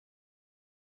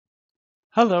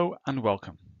Hello and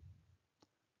welcome.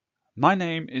 My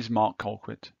name is Mark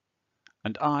Colquitt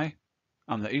and I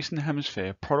am the Eastern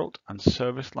Hemisphere Product and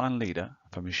Service Line Leader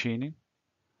for Machining,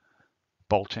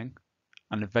 Bolting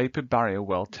and Vapor Barrier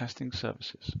Weld Testing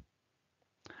Services.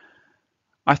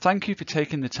 I thank you for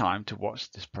taking the time to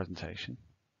watch this presentation.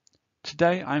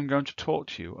 Today I am going to talk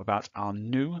to you about our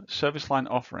new service line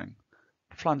offering,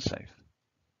 Flange.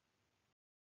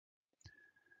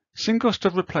 Single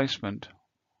stud replacement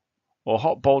or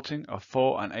hot bolting of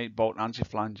 4 and 8 bolt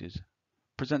anti-flanges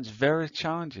presents various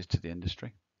challenges to the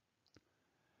industry.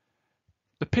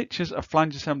 The pictures of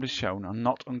flange assemblies shown are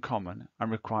not uncommon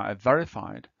and require a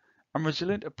verified and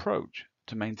resilient approach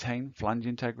to maintain flange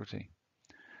integrity.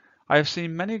 I have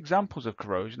seen many examples of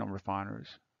corrosion on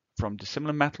refineries from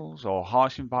dissimilar metals or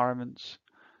harsh environments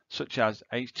such as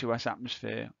H2S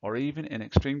atmosphere, or even in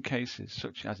extreme cases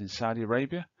such as in Saudi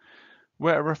Arabia,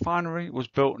 where a refinery was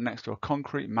built next to a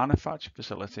concrete manufacturing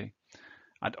facility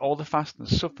and all the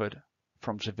fasteners suffered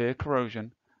from severe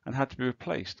corrosion and had to be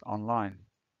replaced on line.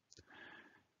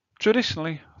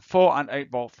 Traditionally, 4 and 8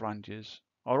 bolt flanges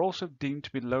are also deemed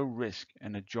to be low risk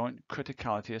in a joint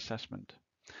criticality assessment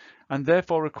and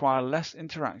therefore require less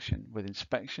interaction with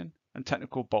inspection and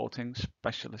technical bolting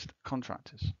specialist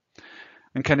contractors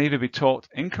and can either be taught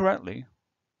incorrectly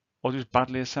or just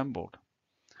badly assembled.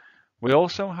 We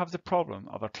also have the problem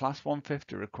of a Class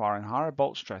 150 requiring higher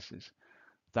bolt stresses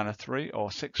than a 3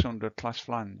 or 600 class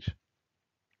flange.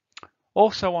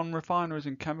 Also on refineries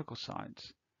and chemical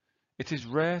sites, it is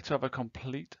rare to have a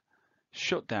complete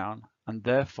shutdown and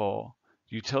therefore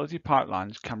utility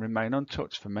pipelines can remain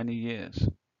untouched for many years.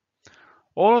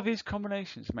 All of these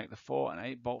combinations make the 4 and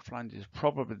 8 bolt flanges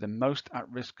probably the most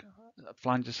at-risk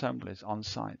flange assemblies on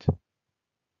site.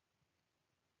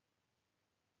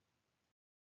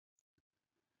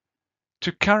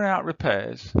 To carry out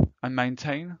repairs and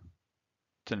maintain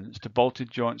maintenance to bolted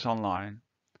joints online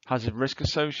has a risk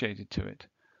associated to it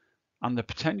and the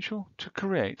potential to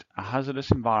create a hazardous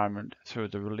environment through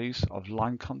the release of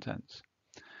line contents.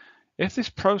 If this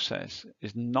process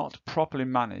is not properly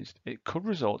managed, it could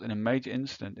result in a major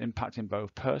incident impacting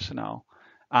both personnel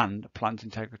and plant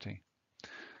integrity.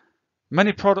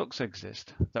 Many products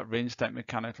exist that reinstate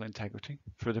mechanical integrity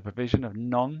through the provision of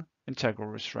non-integral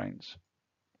restraints.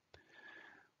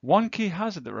 One key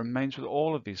hazard that remains with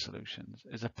all of these solutions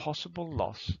is a possible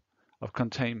loss of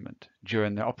containment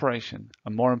during the operation,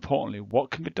 and more importantly, what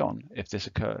can be done if this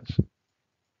occurs.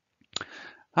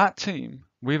 At Team,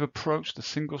 we've approached the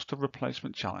single stud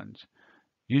replacement challenge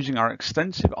using our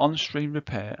extensive on-stream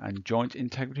repair and joint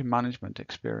integrity management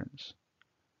experience.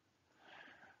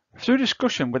 Through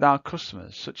discussion with our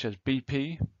customers such as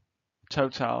BP,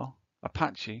 Total,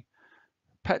 Apache,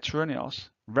 Petronas,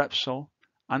 Repsol,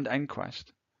 and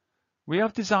Enquest, we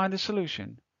have designed a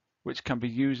solution which can be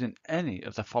used in any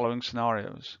of the following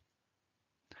scenarios: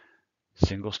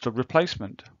 single stud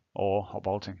replacement or hot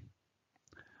bolting,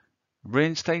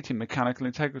 reinstating mechanical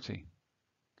integrity,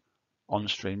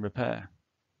 on-stream repair.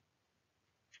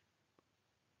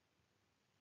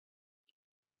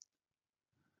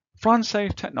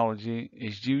 Flange technology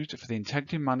is used for the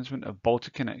integrity management of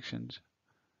bolted connections,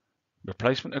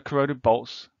 replacement of corroded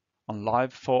bolts on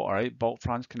live 4 or 8 bolt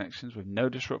flange connections with no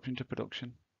disruption to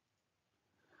production.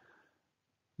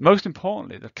 Most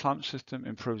importantly, the clamp system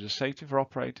improves the safety for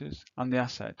operators and the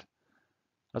asset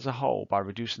as a whole by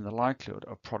reducing the likelihood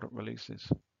of product releases.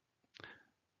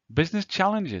 Business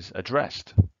challenges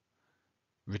addressed.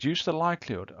 Reduce the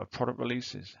likelihood of product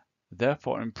releases,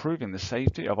 therefore improving the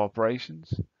safety of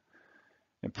operations.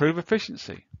 Improve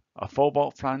efficiency. A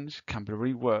 4-bolt flange can be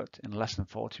reworked in less than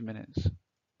 40 minutes.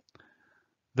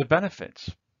 The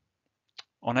benefits: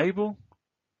 unable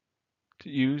to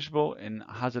usable in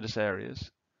hazardous areas.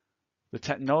 The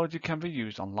technology can be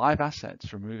used on live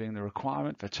assets, removing the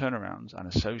requirement for turnarounds and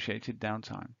associated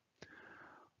downtime.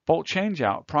 Bolt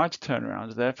changeout prior to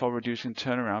turnarounds, therefore reducing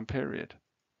turnaround period.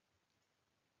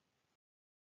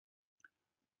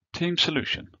 Team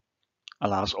solution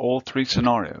allows all 3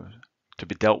 scenarios to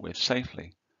be dealt with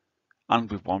safely and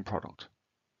with one product.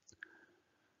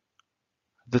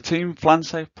 The Team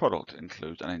Flange product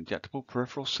includes an injectable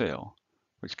peripheral seal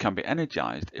which can be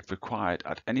energized if required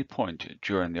at any point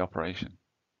during the operation.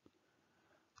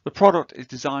 The product is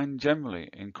designed generally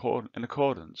in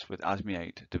accordance with ASME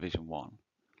 8 Division 1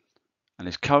 and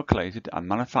is calculated and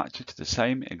manufactured to the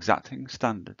same exacting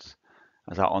standards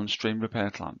as our on-stream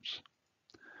repair clamps.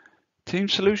 Team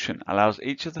Solution allows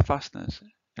each of the fasteners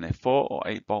in a 4 or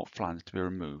 8 bolt flange to be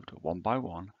removed one by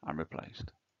one and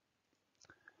replaced.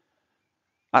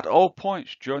 At all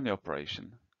points during the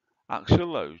operation, axial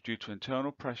loads due to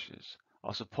internal pressures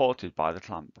are supported by the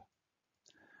clamp.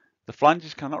 The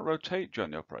flanges cannot rotate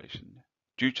during the operation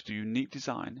due to the unique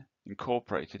design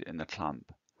incorporated in the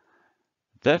clamp.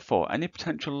 Therefore, any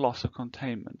potential loss of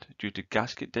containment due to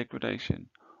gasket degradation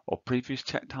or previous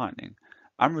check tightening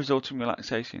and resulting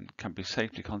relaxation can be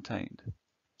safely contained.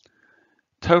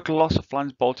 Total loss of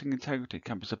flange bolting integrity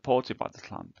can be supported by the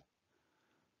clamp.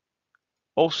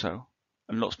 Also,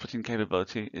 a nut splitting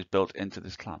capability is built into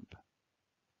this clamp.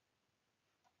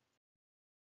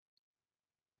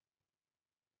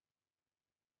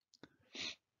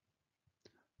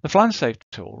 The flange safe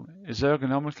tool is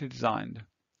ergonomically designed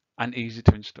and easy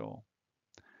to install.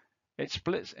 It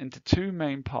splits into two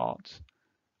main parts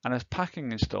and has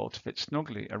packing installed to fit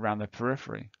snugly around the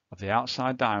periphery of the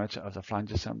outside diameter of the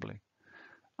flange assembly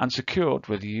and secured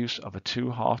with the use of a 2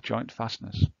 half joint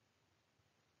fasteners.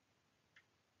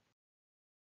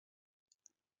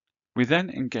 We then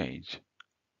engage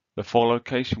the 4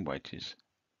 location wedges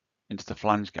into the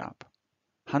flange gap,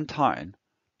 hand tighten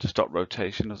to stop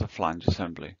rotation of the flange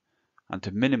assembly and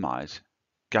to minimize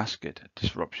gasket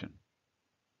disruption.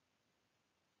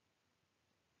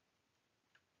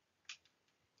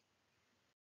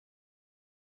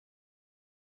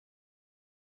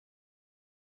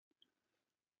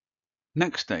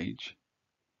 Next stage,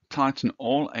 tighten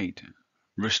all 8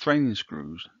 restraining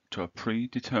screws to a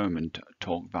predetermined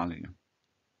torque value.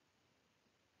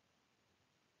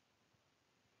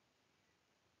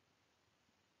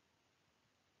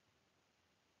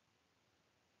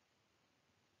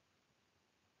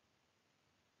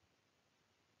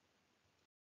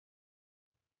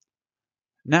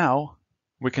 Now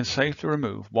we can safely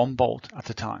remove one bolt at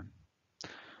a time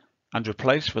and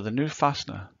replace with a new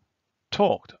fastener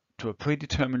torqued to a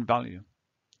predetermined value.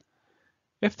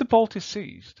 If the bolt is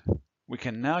seized, we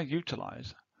can now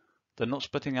utilize the nut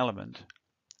splitting element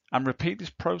and repeat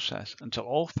this process until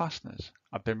all fasteners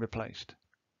have been replaced.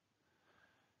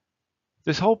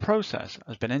 This whole process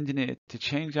has been engineered to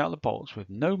change out the bolts with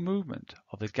no movement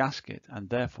of the gasket and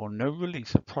therefore no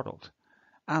release of product,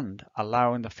 and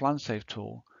allowing the flange safe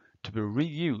tool to be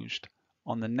reused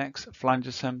on the next flange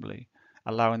assembly,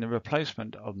 allowing the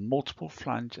replacement of multiple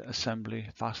flange assembly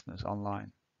fasteners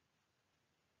online.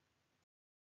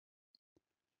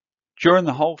 During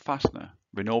the whole fastener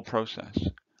renewal process,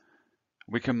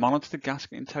 we can monitor the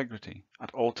gasket integrity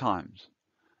at all times,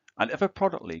 and if a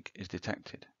product leak is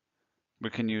detected, we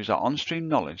can use our on-stream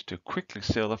knowledge to quickly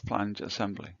seal the flange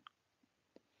assembly.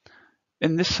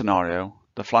 In this scenario,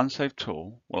 the flange safe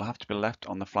tool will have to be left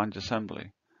on the flange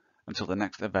assembly until the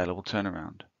next available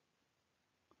turnaround.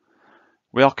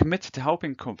 We are committed to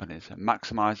helping companies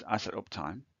maximize asset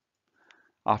uptime.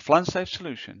 Our flange safe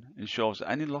solution ensures that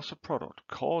any loss of product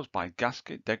caused by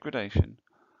gasket degradation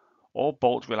or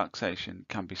bolt relaxation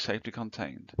can be safely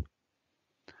contained.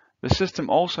 The system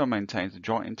also maintains the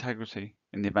joint integrity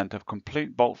in the event of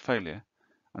complete bolt failure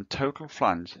and total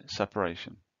flange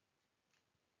separation.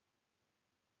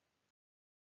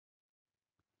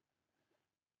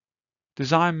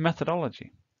 Design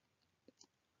methodology.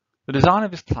 The design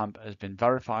of this clamp has been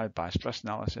verified by stress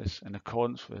analysis in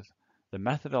accordance with the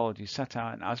methodology set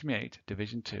out in ASME 8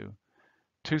 Division 2,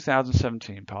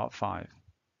 2017 Part 5.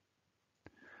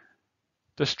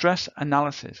 The stress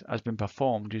analysis has been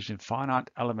performed using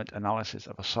finite element analysis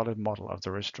of a solid model of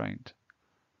the restraint.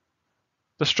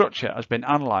 The structure has been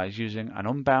analyzed using an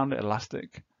unbounded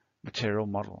elastic material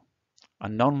model, a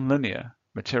non-linear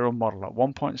material model at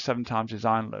 1.7 times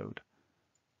design load,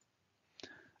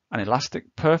 an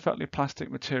elastic perfectly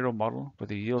plastic material model with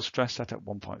a yield stress set at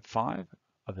 1.5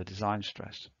 of the design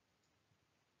stress.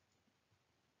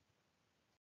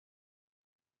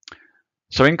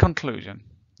 So in conclusion,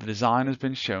 the design has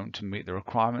been shown to meet the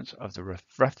requirements of the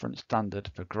reference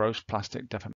standard for gross plastic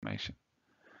deformation,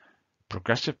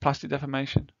 progressive plastic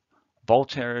deformation,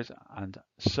 bolt areas and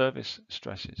service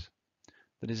stresses.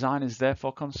 The design is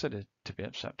therefore considered to be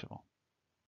acceptable.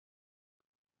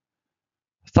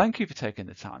 Thank you for taking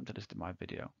the time to listen to my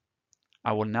video.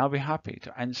 I will now be happy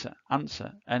to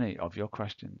answer any of your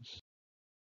questions.